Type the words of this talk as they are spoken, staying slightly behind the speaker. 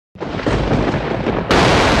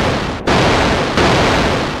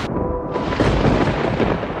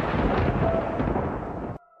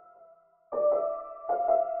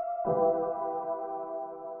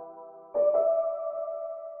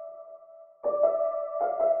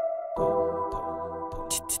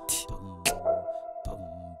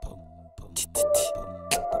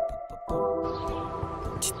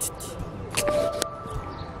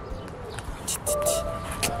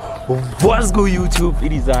What's good, YouTube?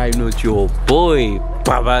 It is I, not your boy,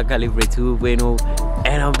 Baba Calibre 2.0,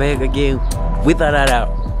 and I'm back again with another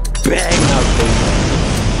banger,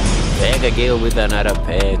 back again with another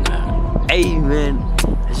banger. Hey man,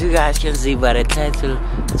 as you guys can see by the title,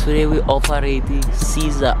 today we're operating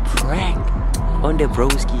Seizure prank on the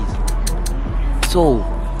broskies. So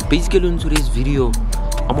basically in today's video,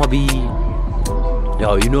 I'ma be,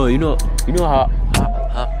 yo, you know how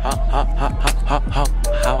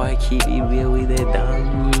I keep it real with the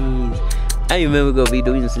dummies. I remember gonna be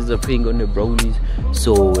doing Seizure prank on the bronies.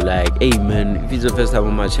 So like, hey man, if it's the first time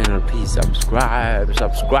on my channel, please subscribe,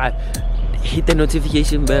 hit the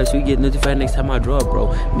notification bell so you get notified next time I drop,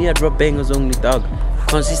 bro. Me, I drop bangers only, dog.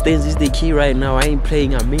 Consistency is the key right now. I ain't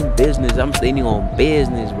playing, I'm in business. I'm standing on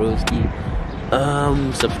business, broski.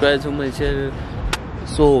 Subscribe to my channel.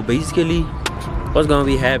 So basically, what's gonna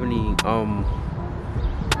be happening?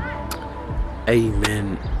 Hey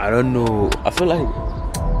man, I don't know. I feel like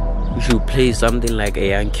we should play something like a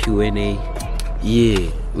young Q&A.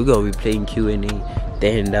 Yeah, we're gonna be playing Q&A.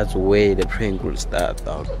 Then that's where the prank will start,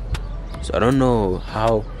 dog. So I don't know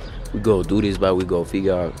how we gonna do this, but we gonna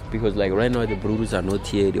figure out, because like right now the brothers are not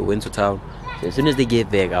here. They went to town. So as soon as they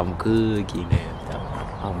get back, I'm cooking.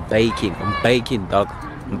 I'm baking, dog.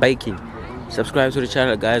 I'm baking. Subscribe to the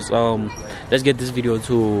channel, guys. Let's get this video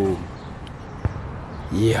to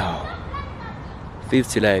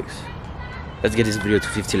 50 likes. Let's get this video to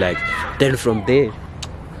 50 likes. Then from there,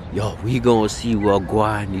 yo, we gonna see what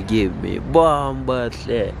guan you give me. Bomb but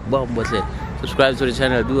subscribe to the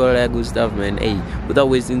channel, do all that good stuff, man. Hey, without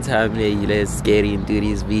wasting time, hey, let's get into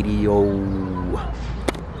this video.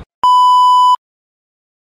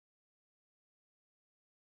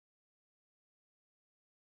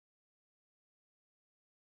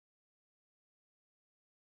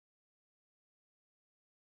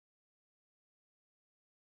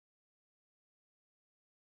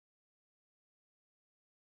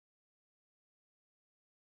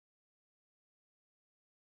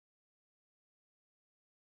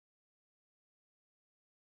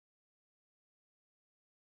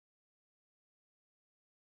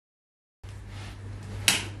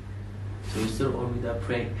 So you still on with that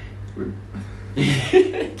prank?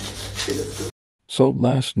 So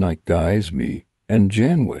last night, guys, me and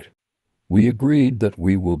Janwit, we agreed that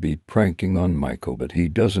we will be pranking on Michael, but he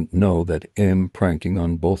doesn't know that I'm pranking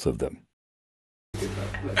on both of them. Let's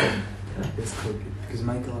cook it. Because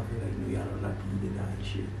Michael, I feel like we are not eat it and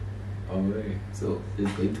shit. Oh, really? So it's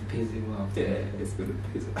going to piss him off. Yeah, it's gonna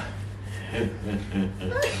piss him off.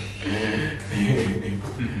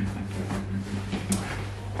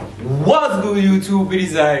 What's good, YouTube? It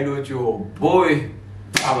is I, not your boy,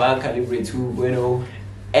 Baba Calibre 2.0,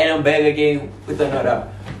 and I'm back again with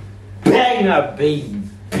another banger,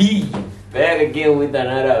 baby. Back again with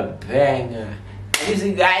another banger. And as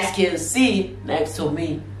you guys can see next to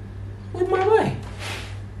me with my boy.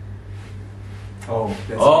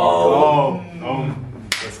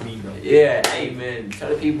 That's me, bro. Yeah, hey man, tell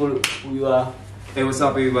the people who you are. Hey, what's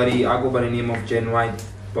up, everybody? I go by the name of Jen White,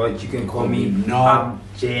 but you can call me. I'm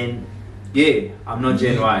Jen. Yeah, I'm not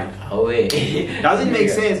Jen White. Oh wait, doesn't make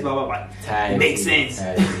sense, but it makes sense.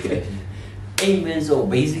 Hey man, so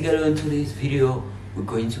basically on today's video, we're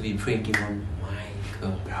going to be pranking on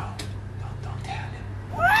Michael. Bro, don't tell him.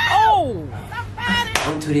 Oh!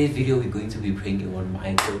 On today's video, we're going to be pranking on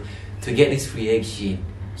Michael to get his reaction.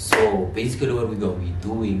 So basically what we're gonna be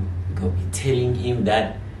doing, we're gonna be telling him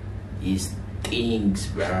that he stinks,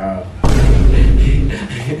 bro.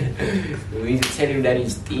 We need to tell him that he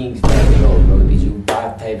stinks, bro. Did you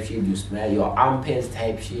bath type shit, you smell your armpits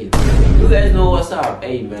type shit. You guys know what's up.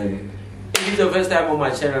 Hey man, if it's the first time on my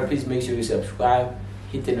channel, please make sure you subscribe,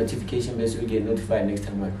 hit the notification bell so you get notified next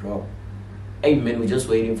time I drop. Hey man, we're just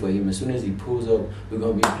waiting for him. As soon as he pulls up, we're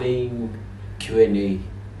gonna be playing Q&A.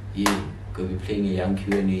 Yeah, gonna be playing a young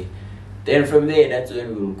Q&A. Then from there, that's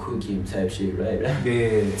when we'll cook him type shit, right?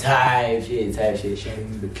 yeah, type shit.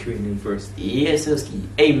 sharing the Q&A first. Yes, Soski.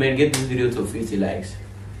 Hey man, get this video to 50 likes.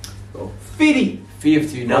 Oh, 50.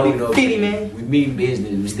 Now we know. 50, man. We mean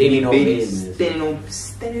business. We standing on business. Standing on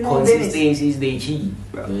business. Consistency is the key.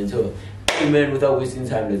 Bro. So, hey man, without wasting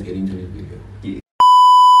time, let's get into this video. Yeah.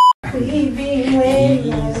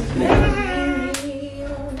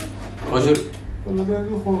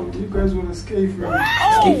 You guys want to escape from me?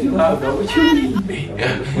 Escape you out, bro. What you mean, man?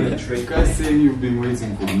 You guys say you've been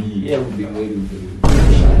waiting for me. Yeah, we've been waiting for you.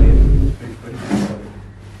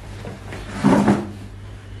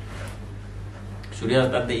 Should we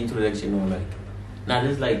start the introduction or like? Nah,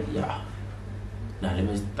 let's like, yeah. Now let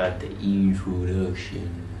me start the introduction.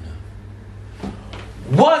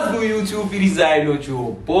 What's new YouTube? It is I know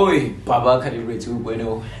your boy Baba Calibre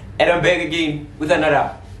 2.0, and I'm back again with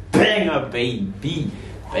another banger, baby.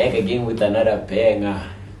 Back again with another banger.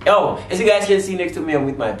 Yo, as you guys can see next to me, I'm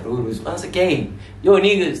with my brothers once again. Yo,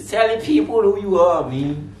 niggas, tell the people who you are,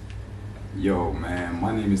 man. Yo, man,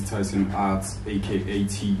 my name is Tyson Arts, aka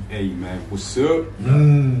TA, man. What's up?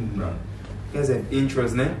 You guys have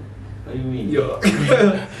intros, man. What do you mean? Yo.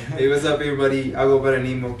 Hey, what's up, everybody? I go by the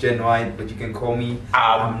name of Gen White, but you can call me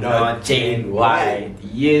I'm not Gen White.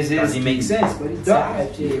 Yes, doesn't make sense, but it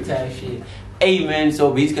does. Type shit. Hey man,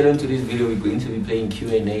 so basically on to this video we're going to be playing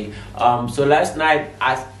Q&A. So last night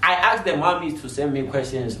I asked the mommies to send me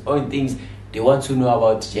questions on things they want to know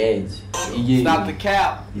about Jeds. Yeah. Stop the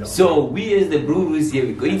cap. So we as the brothers here,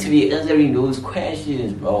 we're going to be answering those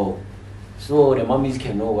questions, bro. So the mommies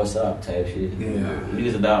can know what's up, type shit. Yeah.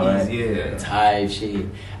 Niggas are down, right? Yeah. Type shit.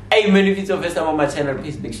 Hey man, if it's your first time on my channel,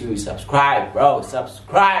 please make sure you subscribe, bro.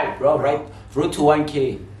 Subscribe, bro. Right? Road to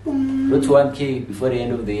 1K. Road to 1K before the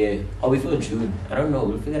end of the year. Or before June. I don't know.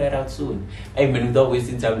 We'll figure that out soon. Hey man, without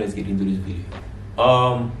wasting time, let's get into this video.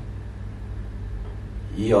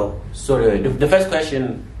 Yo. So the first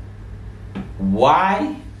question,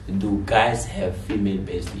 why do guys have female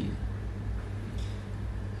besties?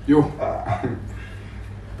 Yo.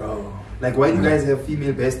 Bro, like, why do you guys have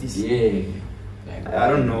female besties? Yeah. Like, I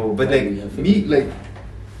don't know, but like me, like,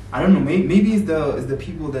 I don't know. Maybe it's the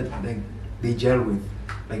people that like they gel with.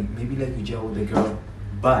 Like maybe like you gel with the girl,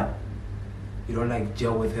 but you don't like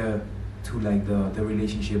gel with her to like the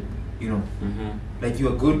relationship. You know, like you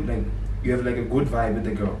are good, like you have like a good vibe with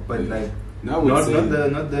the girl, but like not the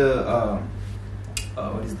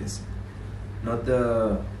what is this? Not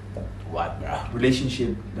the what, bro?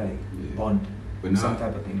 Relationship like bond. But some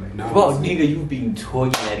type of thing like that. Bro, nigga, you've been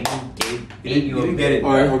talking. I didn't get You didn't get it.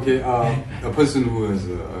 Alright, okay. A person who has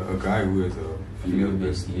a guy who has a female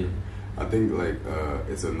bestie. I think like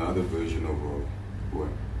it's another version of what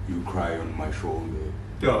you cry on my shoulder.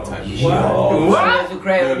 Yo, type of what? You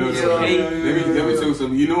cry on your shoulder? Let me tell you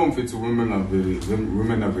something. You know, if it's women are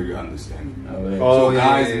very understanding. Oh, so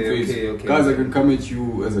guys, yeah, okay. Guys, I can come at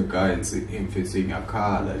you as a guy and say, if it's in your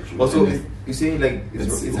car, like you. Also, you saying like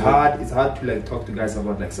it's hard to like talk to guys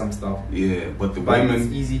about like some stuff. Yeah, but the but women,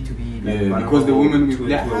 it's easy to be like, because the women will be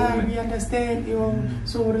like, we understand, yo.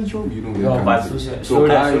 So what is your, you know? Yo, but so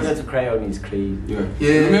guys, to cry on is crazy. Yeah.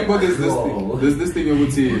 Remember, there's this thing I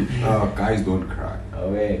would say, guys don't cry.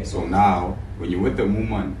 Okay. So now, when you're with the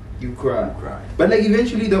woman, you cry. But like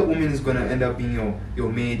eventually, that woman is gonna end up being your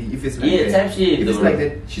maid. If it's like type shit. If it's like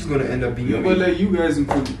that, she's gonna end up being your but maid. like you guys,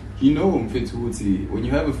 you know, when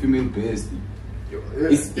you have a female bestie,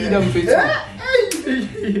 it's either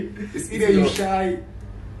it's either you shy,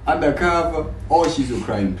 undercover, or she's your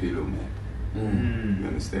crying pillow, man. You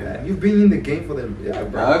understand? Yeah, you've been in the game for them. Yeah,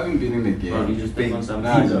 bro. I haven't been in the game. Bro, you just think on some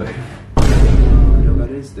Nah, things, No, but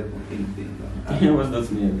it's definitely anything. It was not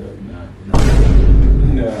me, though. No,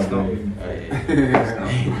 No, it's not me.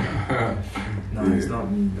 No, it's not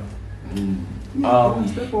me, though.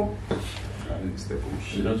 Step on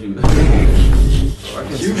shit. Don't you?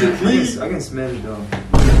 I can smell it, though.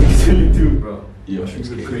 You too, bro. Yo,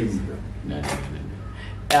 shoes are crazy, bro. No.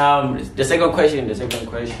 The second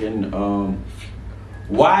question.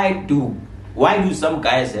 Why do some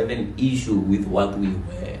guys have an issue with what we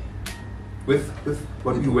wear? With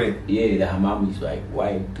what we wear? Yeah, the hamamis. Like,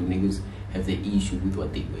 why do niggas have the issue with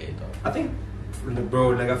what they wear, though? I think, bro,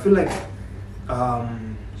 like I feel like,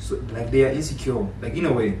 so, like they are insecure, like in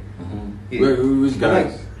a way. Wait, which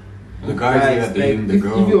guys? Like, the guys that they like, the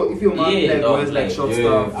girl. If your mom like wears like short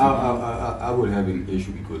stuff, I would have an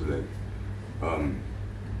issue because like,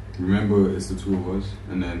 remember it's the two of us,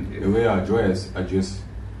 and then the way I dress, I just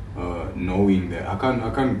knowing that I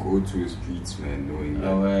can't go to the streets, man, knowing that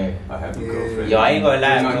I have a girlfriend. Yo, I ain't gonna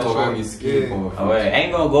lie, bro. I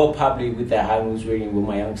ain't gonna go public with that high moves wearing with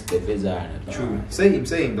my youngster face on. True.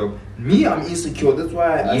 Same though. Me, I'm insecure. That's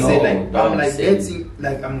why I say like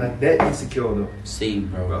I'm like that insecure though. Same,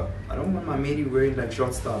 bro. I don't want my matey wearing like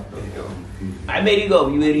short stuff though. Yo. I made it go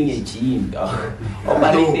be wearing a jean, dog. Or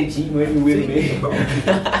wearing the jean when you wear me.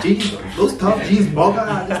 Jeans, those tough jeans,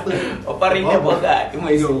 boga. Or wearing the boga. You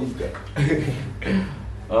might see.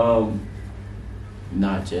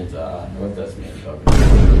 Nah, chance. What does mean, dog?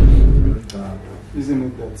 Isn't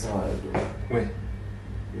it that side, bro? Where?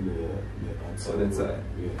 So that's it.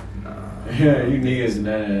 Yeah. Nah. Yeah, you niggas,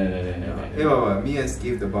 no. Hey, Baba, me and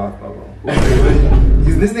Skip the bath, Baba.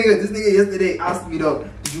 This nigga yesterday asked me, dog,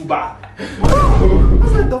 did you bath?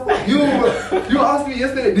 was like, the fuck? You asked me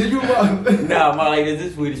yesterday, did you? Nah, man, like, there's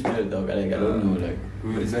this weird smell, dog. Like, I don't know, like.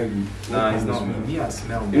 It's like, Nah, it's not me. I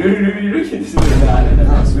smell. You look at this smell.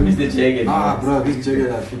 Nah. It's the jacket. bro, this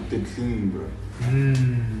jacket I kept it clean, bro.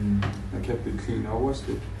 I kept it clean. I washed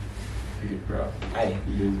it. Bro. Hey,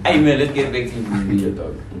 man, let's get back to the video,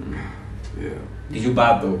 dog. Yeah. Did you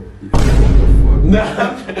buy though? What the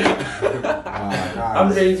fuck? Nah.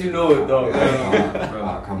 I'm saying you know it, dog.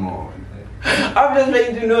 Bro, come on. I'm just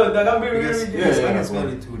making you know it, dog. I'm very I can smell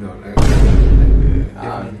it too, dog. Like,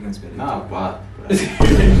 you can smell it. Nah, but.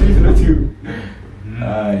 It's not you.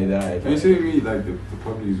 Alright. You see me like the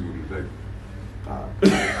public would like.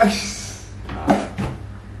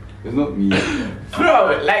 It's not me.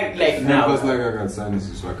 Bro, like now. Because like I got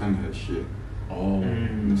sinuses, so I can't hear shit. Oh.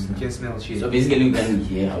 You can smell shit. So basically you can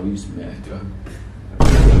hear how you smell, dog.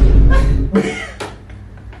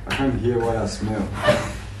 I can't hear what I smell.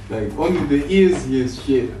 Like only the ears hear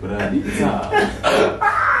shit, but I need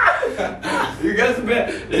You can smell.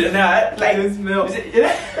 Nah, like you smell.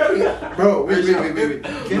 Bro, wait. It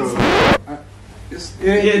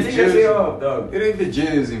ain't the jersey. Dog. It ain't the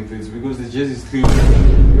jersey in place because the jersey is clean.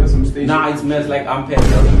 You got some station. Nah, it smells like armpit,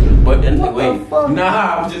 dog. But anyway,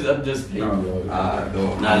 nah, I'm just playing, dog.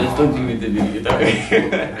 No. Nah, let's continue with the video, dog.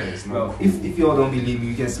 It's not Bro, cool. if y'all don't believe me,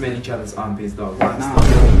 you can smell each other's armpits, dog. Nah,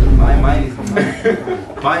 Mine is not.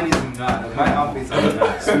 Mine is not. My armpits are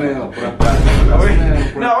not. smell, bro.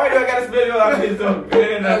 Now, why do I gotta smell your armpits, dog?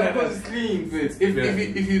 Because it's clean, Fitz. If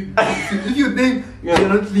you think you're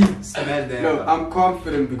not clean, smell them. No, I'm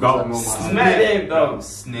confident because I know my Smell them, dog.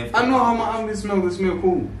 Sniff. I know how my armpits smell. They smell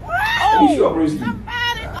cool. Are you sure, Bruce Lee?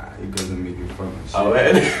 It doesn't make you fun of shit. Oh,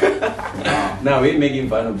 well. Nah, we're making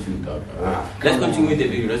fun of you, dog. Let's continue with the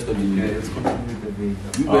video. Let's continue. Yeah, let's continue with the video.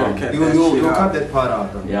 You better cut that You shit cut out. that part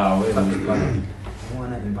out, dog. Yeah, wait. Cut that part out. I don't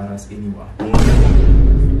wanna embarrass anyone.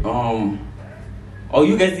 Oh,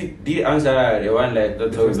 you guys did answer the one like the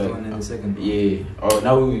First one and the second one. Yeah. Oh,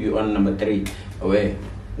 now we're on number 3. Wait.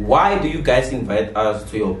 Why do you guys invite us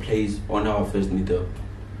to your place on our first meetup?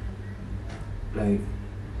 Like,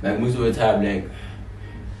 Most of the time, like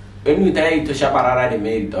when we try to chaparara the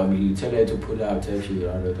maid, dog, you tell her to pull up, tell she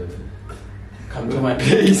come to my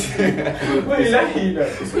place. What are you laughing at?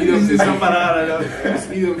 It's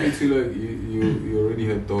either me too, like you already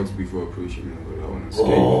had thoughts before approaching me, but I want to stay.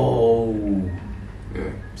 Oh. Yeah.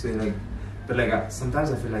 so like, but like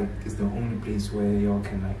sometimes I feel like it's the only place where y'all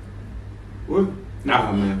can like. What?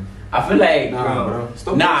 Nah, man. I feel like Nah, bro.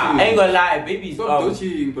 Stop nah, cheating. I ain't gonna lie, baby. Stop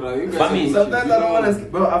cheating, bro. You guys For me, are Sometimes I don't cheating. wanna.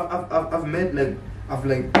 Bro, I've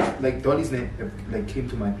met like Dolly's name like came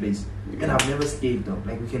to my place and I've never escaped though.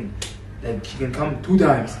 Like we can, like she can come 2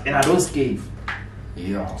 times and I don't escape.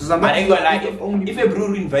 Yeah. So sometimes I ain't gonna lie, if if a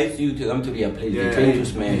brewer invites you to come to their place, Yeah. they try to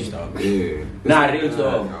smash, dog. Yeah. Nah, real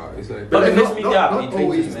talk. Nah, it's like, But like, the first meetup, not they try to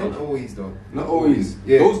always, smash. not always though. not always.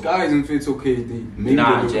 Yeah. Those guys, if it's okay, they maybe Nah,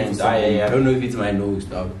 they're looking gents, for something. I don't know if it's my nose,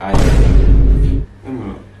 dog.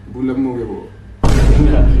 Bula mo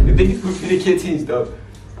You think it's complicated, dog?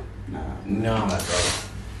 Nah. Nah, dog.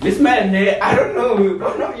 This man, I don't know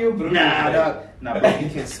you, bro. Nah, bro, you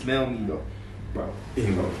can smell me though, bro.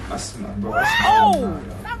 Bro. I smell, bro. I smell. Nah,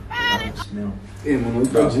 dog. I don't smell. Hey man,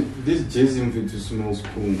 this jazzy fit to smells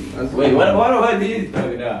cool. That's Wait, what about this,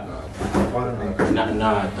 dog?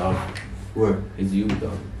 Nah, dog. What? It's you,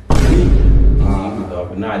 dog. Me? It's you,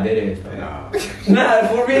 dog. Nah, that is, dog. Nah,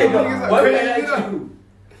 for real, dog. Why would I like you?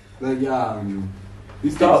 Like, yeah,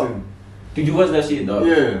 this Stop. thing's Did you watch that shit, dog?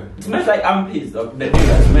 Yeah. It smells like armpits, dog. The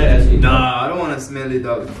nigga smell that shit. Nah, I don't wanna smell it,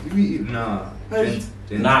 dog. Nah.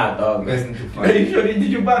 Nah, dog. You guys need to Are you fight. sure? Did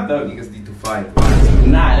you back, dog? Niggas need to fight.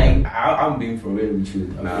 Nah, like I'm being for real with you.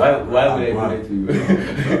 Dog. Nah, why would I nah, do that to you?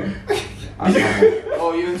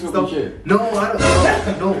 Oh, you into Stop. shit? No, I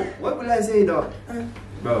don't. No. What will I say, dog?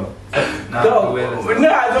 Bro. Nah, Dog, well,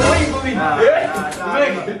 nah, the way you going. Nah,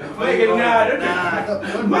 Michael, don't nah,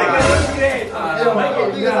 Michael, don't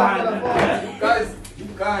don't do that.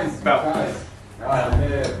 Guys. Bro,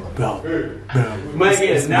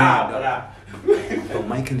 Michael, nah, Bro,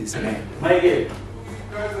 Michael is mad. Michael.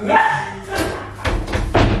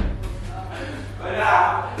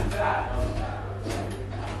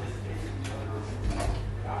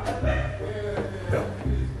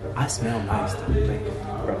 I smell nice, though.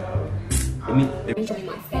 Bro. Let me show you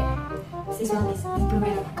my fit. This is one is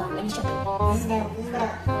blueberry gun. Let me show you. This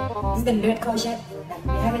is the nerd code shit.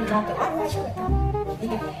 We haven't dropped it. I'm not sure.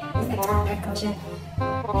 This is the top nerd code shit.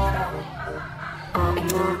 I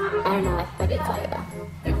don't know what they call it though.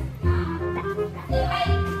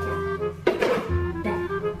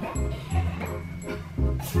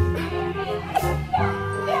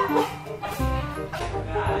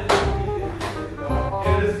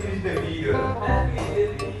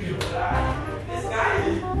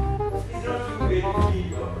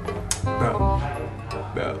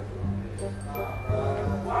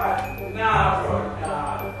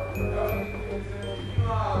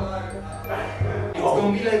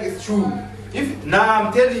 Don't be like it's true. If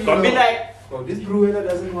I'm telling you. Don't be like, oh, this Bruella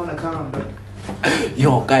doesn't wanna come. But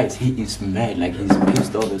yo, guys, he is mad. Like he's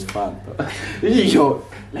pissed off as fuck. Dog. Yo,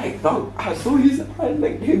 like dog, I saw his eyes.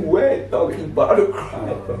 Like he wet, dog. He about to cry.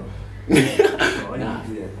 Dog. Nah.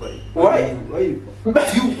 Why?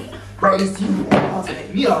 You, bro, it's you. I was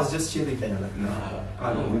like, me, I was just chilling there. Like, nah,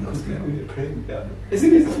 I don't want to prank.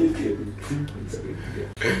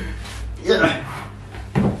 Yeah.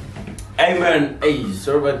 Hey man, hey,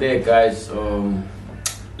 sorry about that, guys.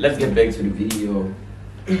 Let's get back to the video.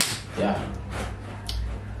 Yeah.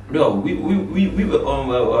 No, we were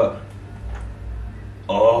on.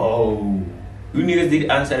 Oh, you niggas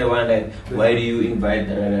did answer the one like, why do you invite?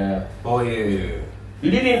 Oh yeah.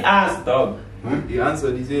 You didn't ask, dog. He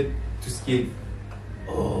answered. He said to skate.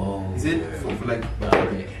 Oh. He said for like.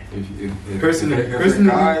 Okay. If Personally,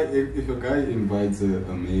 if a guy invites a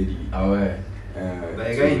lady, Oh yeah. By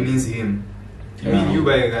a guy, it means him. You mean you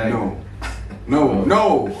by a guy?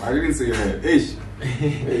 No, I didn't say that. Ish.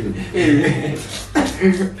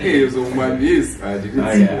 Hey, so my yes, I didn't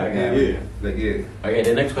say that. Yeah. Like yeah. Okay,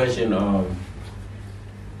 the next question.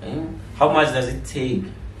 How much does it take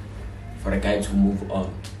for a guy to move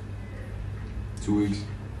on? 2 weeks.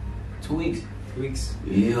 2 weeks. 2 weeks.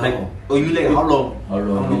 Yeah. Like, oh, you mean like how long? How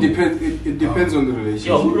long? It depends. It depends on the relationship.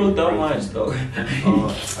 Yo, who wrote that much, dog?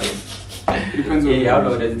 It depends on. Yeah, how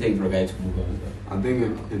long does it take for a guy to move on? I think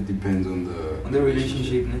it depends on the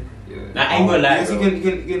relationship, ne? Yeah. Nah, I ain't gonna lie. Yes, you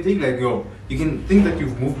can think like yo. You can think that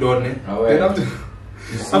you've moved on, ne? Oh, Then yeah.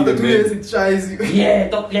 after 2 years it tries you. Yeah,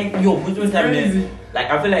 dog, like yo, which was that Crazy. man? Like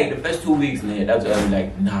I feel like the first 2 weeks, man, that's why I'm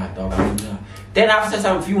like, nah, dog, nah. Then after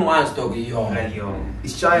some few months, dog, yo, Like yo,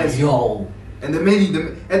 it's shy as yo. And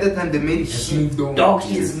at that time the maid just moved on. Dog,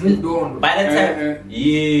 She just moved on. By the time,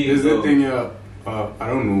 yeah. Here's the dog. thing, I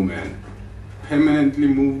don't know, man. Permanently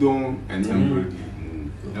moved on and temporarily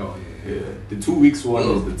moved on. No, Yeah, the 2 weeks one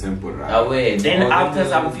is the temporary. Away. Then after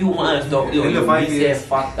some few months, dog, yo, Then the you 5 say years.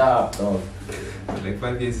 fucked up, dog. Like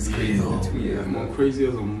 5 years is crazy. Yo. 2 years. Yeah, more crazy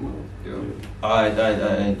as a mother. Yeah. Alright.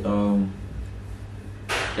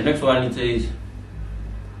 The next one it says,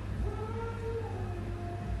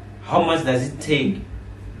 how much does it take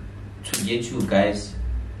to get you guys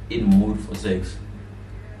in the mood for sex?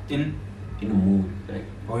 In In the mood, like,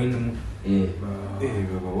 or in the mood. yeah, Hey,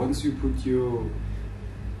 Baba, once you put your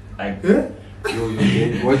like, Yeah?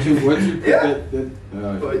 once you put Yeah. that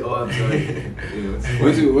Oh, I'm sorry. Yeah.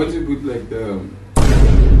 once you put like the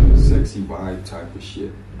sexy vibe type of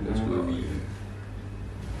shit, that's what we.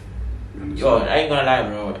 yo, I ain't gonna lie,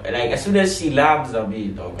 bro. Like, as soon as she laughs at me,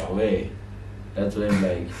 dog, away. That's when,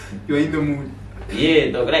 like, You're in the mood. yeah,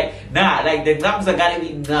 dog, like, nah, like, the laughs are gotta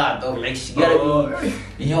be, nah, dog, like, she gotta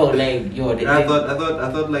be, yo, like, yo, they, I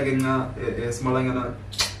thought like a smaller than like.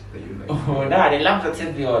 oh, nah, the laughs are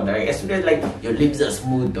telling me, yo, like, as soon as, like, your lips are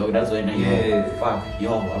smooth, dog, that's when I know, Yeah. fuck,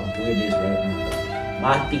 yo, I'm doing this right now, dog.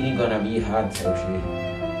 My thing ain't gonna be hard type shit.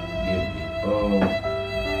 Yeah.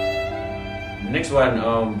 Next one,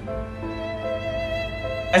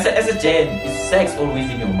 as a Jen, is sex always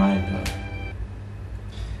in your mind, dog?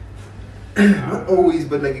 Not always,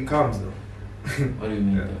 but like it comes though. What do you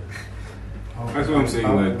mean, Yeah. dog? That's what I'm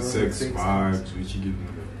saying, like Sex sex vibes, which you give me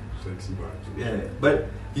the sexy vibes. Yeah, but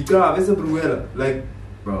you can't. It's a bruella. Like,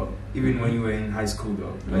 bro, even when you were in high school,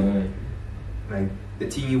 though, like the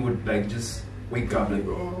thing you would like just wake up like,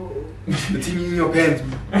 oh, the thing in your pants,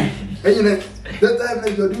 and you're like that time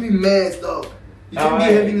like you're doing mad stuff. You can be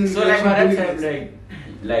having so like by that relations.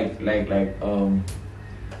 time,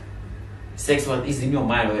 sex was is in your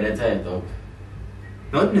mind by that time, dog.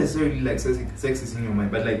 Not necessarily like sex is in your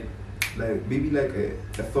mind, but like maybe like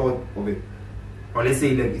a thought of it, or let's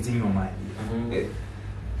say like it's in your mind. Mhm.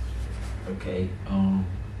 Yeah. Okay.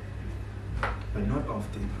 But not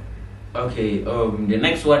often. Okay. The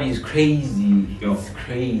next one is crazy. Yo. It's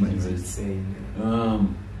crazy. What is bro. it saying?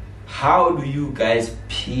 How do you guys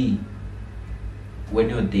pee when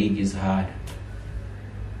your dick is hard?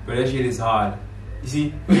 But that shit is hard. You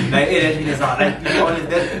see, like that shit is hard. Like to be honest,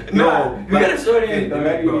 that No, you gotta show Hey, it.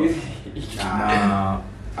 dog. bro. Nah.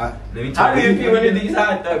 Let me How tell do you pee when your dick is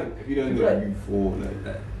hard, dog? If you done that before, like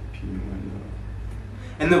that,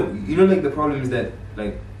 And no, you know, like the problem is that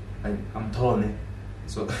like I'm tall, ne?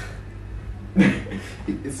 So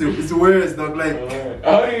it's the worst, dog. Like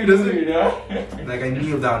How do you do it, huh? like I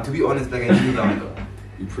kneel down. To be honest, like I kneel down, dog.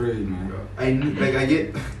 you pray, man. I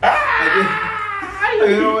get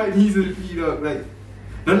you know what? He's a pee, dog. Like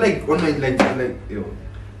not like on my like yo,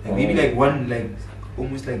 like maybe like one like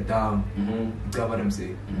almost like down. Mm-hmm. You got what I'm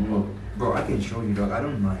saying? Mhm. Bro, I can show you, dog. I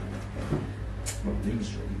don't mind. Bro, let me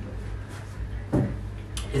show you, dog.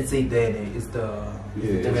 let's say that it's the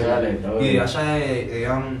Yeah. I shy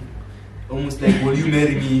almost like will you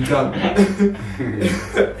marry me job.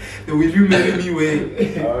 The will you marry me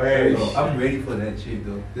way. Alright. I'm ready for that shit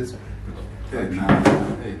though. This Hey,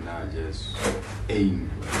 nah, just aim.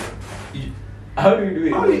 How do you do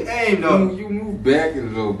it? how do you aim though? You move back a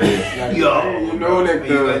little bit. Like, Yo. you know, like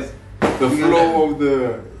the flow of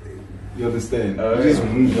the. You understand? You just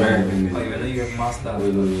move back and Like I know then. you have master.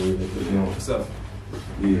 What's up?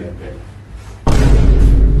 Yeah.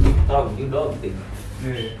 Dog, you dog thing.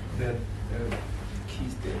 Yeah, that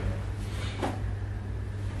keys there.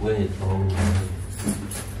 Wait,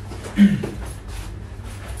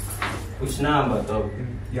 which number, dog?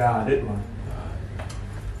 Yeah, that one.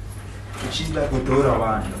 She's like a Dora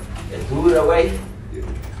one. Threw it away. Yeah,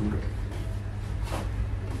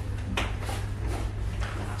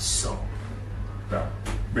 so, bro.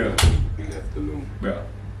 You left alone. Bro.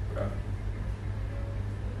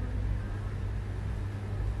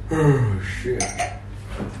 Oh, shit. I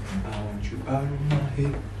want you out of my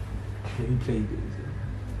head. Let me play this.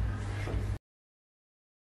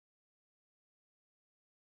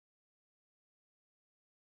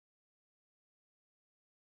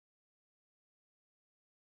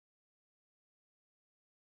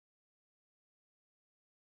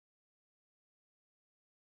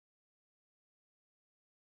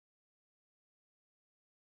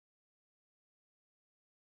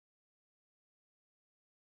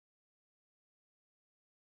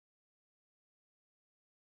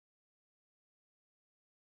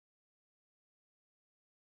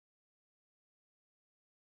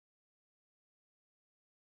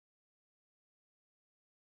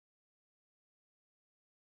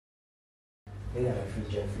 They got a free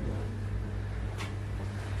jet for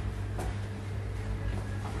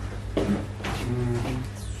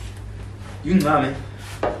You know me.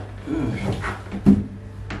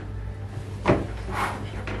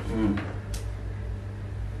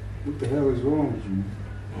 What the hell is wrong with you?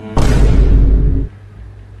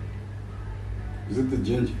 Is it the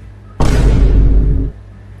ginger?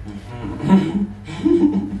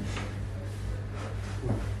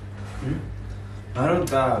 I don't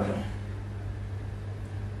doubt it.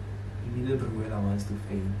 You need a Bruella wants to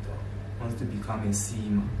faint though. Wants to become a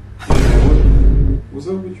seaman. What's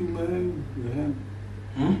up with you, man?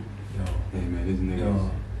 Yo. Hey, man, this nigga.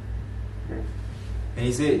 Yo. And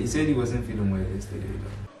he said he wasn't feeling well yesterday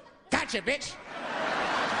though. Gotcha, bitch.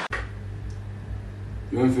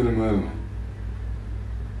 You ain't feeling well, man.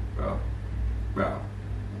 Bro.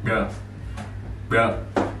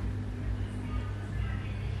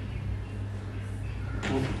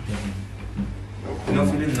 You not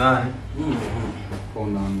feeling none? Call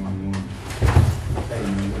 911. Hey,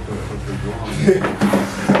 man, what the fuck is wrong?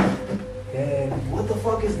 Yeah, what the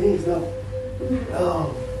fuck is this, though?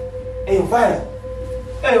 Oh. Hey, yo, fast.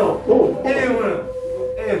 Hey, yo.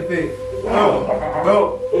 Hey, big. Bro.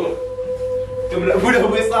 Put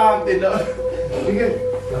up with something though. Nigga.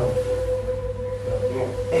 Yo.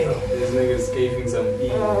 Hey, yo. This nigga escaping some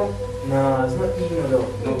evil. Nah, it's not evil, though.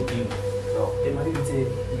 No evil. No, they might even say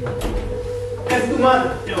evil. Let's do man.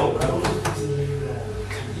 Yo.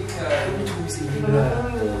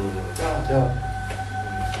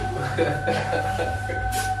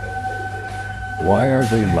 Why are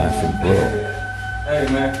they laughing, bro? Hey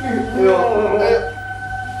man. Yo.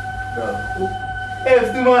 Hey,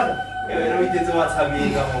 let's do man. Hey, let me get to what's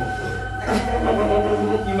happening.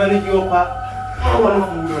 You manage your part. I want to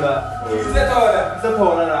fool that. It's a taller that.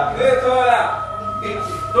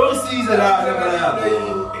 Don't seize it out.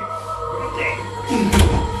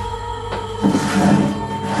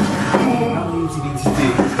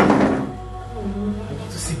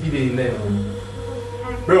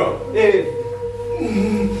 Bro, hey.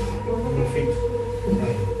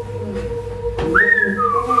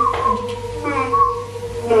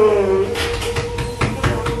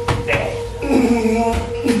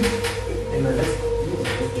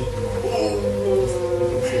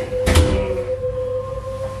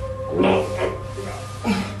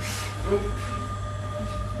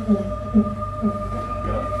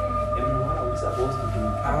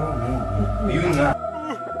 You not.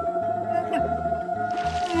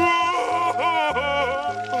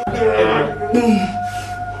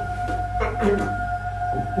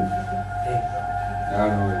 I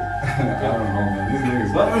don't know, man. These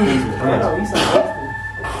niggas What? are We supposed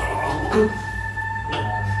to.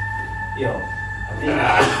 Yo, I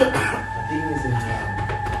think it's in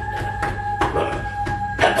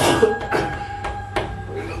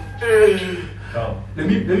Oh, let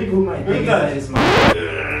me put my thing inside this mouth.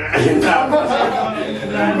 Put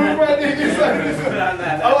my thing inside this mouth.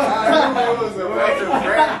 was a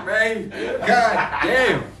prank, man. God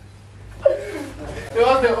damn. It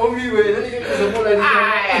was the only way. Then you get some more like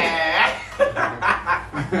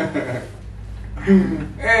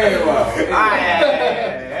Hey, wow.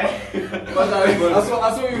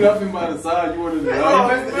 I saw you laughing by the side. You wanted to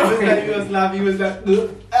laugh. He was laughing. He was like,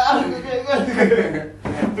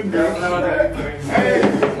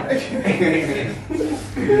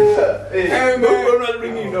 Hey, man. we're not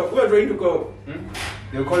bringing it up. We're trying to go.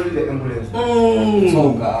 They'll call you the ambulance.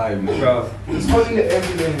 Oh, God, man. Bro, it's calling the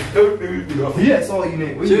ambulance. Yes, all you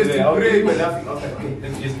need. Cheers to I was Pranks. laughing. I was like, okay,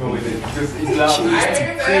 let me just go with it. Because it's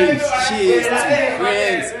laughing. Cheers to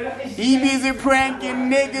Pranks. He busy pranking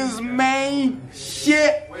niggas, man.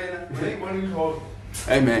 Shit.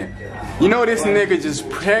 Hey, man. You know this nigga just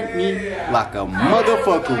pranked me like a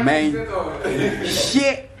motherfucker, man.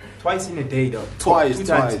 Shit. Twice in a day, though. Twice,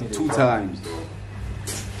 Two times.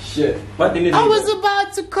 Shit. But in the I was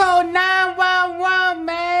about to call 911,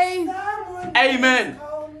 man. Amen.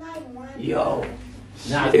 Yo.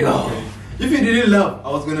 If you didn't laugh, I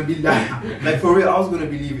was gonna be like for real, I was gonna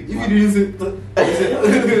believe it. If you didn't say,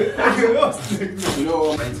 You know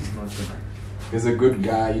what? There's a good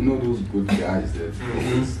guy. You know those good guys that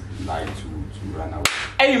always like to run out.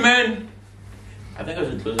 Hey, man. I think I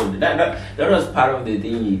should close on that. That was part of the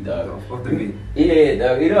thing, dog. of the bit. Yeah,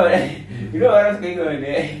 dog. You know what was going on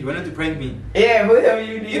there? You wanted to prank me. Yeah, both of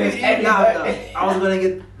you did. I was gonna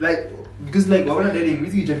get like because like when I dating,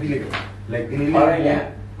 we just be like in a Alright,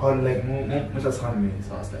 yeah. or like much as harm me.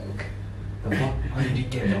 So I was like, okay, the fuck? How did you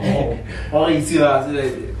get it? Oh, you see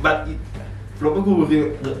that? But flop go with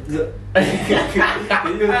you.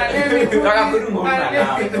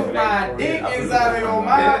 My dick inside of your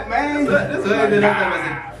mouth, man. That's why the last time I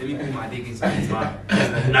said, let me put my dick inside his mouth.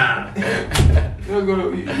 Nah.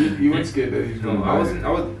 You weren't scared that he's gonna No, bite. I wasn't.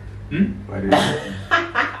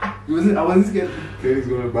 I wasn't scared. That he's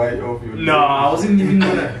gonna bite off your No, I wasn't even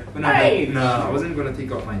gonna. Hey. No, I wasn't gonna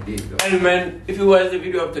take off my dick though. Hey, man, if you watched the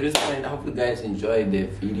video up to this point, I hope you guys enjoyed the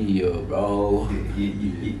video, bro.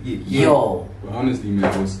 Yeah. Yo. But honestly, man,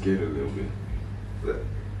 I was scared a little bit.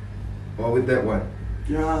 Or with that one.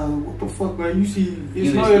 Yeah, what the fuck, man? You see,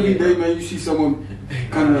 it's not every day, man. You see someone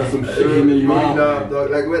kind of some shit in their mouth. Nah,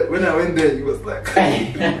 dog. Like when I went there, it was like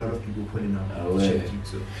a lot of people putting up shit.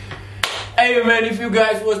 So. Hey, man, if you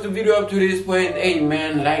guys watched the video up to this point, hey,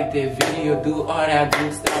 man, like the video, do all that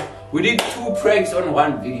good stuff. We did 2 pranks on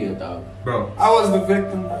 1 video, dog. Bro, I was the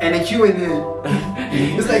victim. and a Q&A.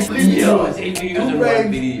 It's like 3 videos. 8 videos 2 on 1 pranks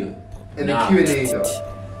video. and Nah. a Q&A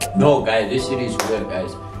though. No, guys, this shit is real,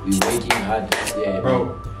 guys. We working hard. Yeah,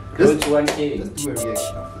 Bro, Go to 1K. let's do a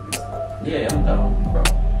reaction after this. Yeah, I'm down. Bro,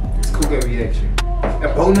 let's cook a reaction.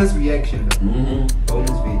 A bonus reaction though. Bonus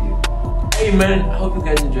video. Hey, man, I hope you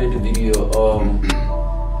guys enjoyed the video.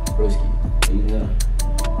 Broski, you know.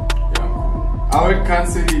 Yeah, I would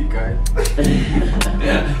cancel it, guy.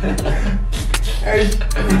 Hey.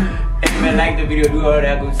 Hey, man, like the video, do all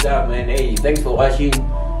that good stuff, man. Hey, thanks for watching.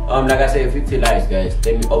 Like I said, 50 likes, guys.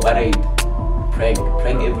 Then we operate prank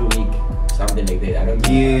every week, something like that. I don't know.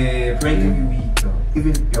 Yeah, prank every week though.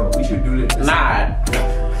 Even yo, we should do this. Nah,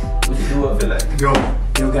 we should do it. Like yo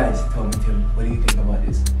guys, tell me, what do you think about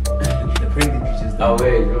this? The prank that you just done. Oh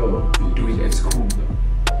wait, bro. We do it at school though.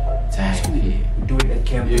 Tight, yeah. We do it at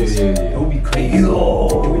campus. Yeah. That would be crazy.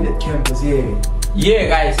 Yo. We do it at campus, yeah. Yeah,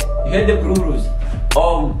 guys, you heard the rules.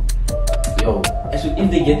 Yo, actually, if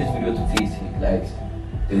they get this video to 50 likes,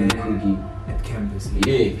 then we'll give. At campus.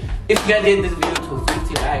 Yeah, if you guys get this video to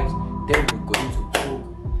 50 likes, then we're going to cook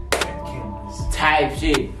At campus. type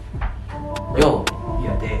shit. Yo, We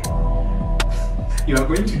are there. You are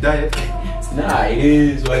going to die at campus. nah, it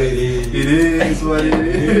is what it is. It is what it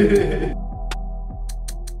is.